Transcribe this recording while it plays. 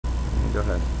Go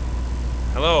ahead.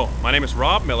 Hello, my name is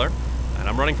Rob Miller, and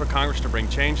I'm running for Congress to bring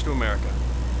change to America.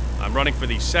 I'm running for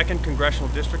the 2nd Congressional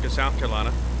District of South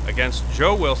Carolina against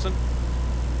Joe Wilson.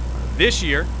 This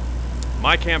year,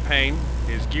 my campaign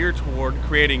is geared toward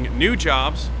creating new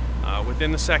jobs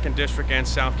within the 2nd District and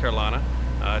South Carolina.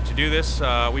 To do this,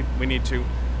 we need to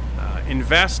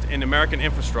invest in American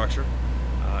infrastructure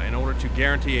in order to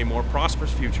guarantee a more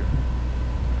prosperous future.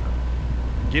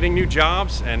 Getting new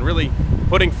jobs and really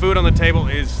putting food on the table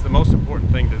is the most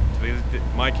important thing to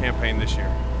my campaign this year.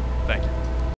 Thank you.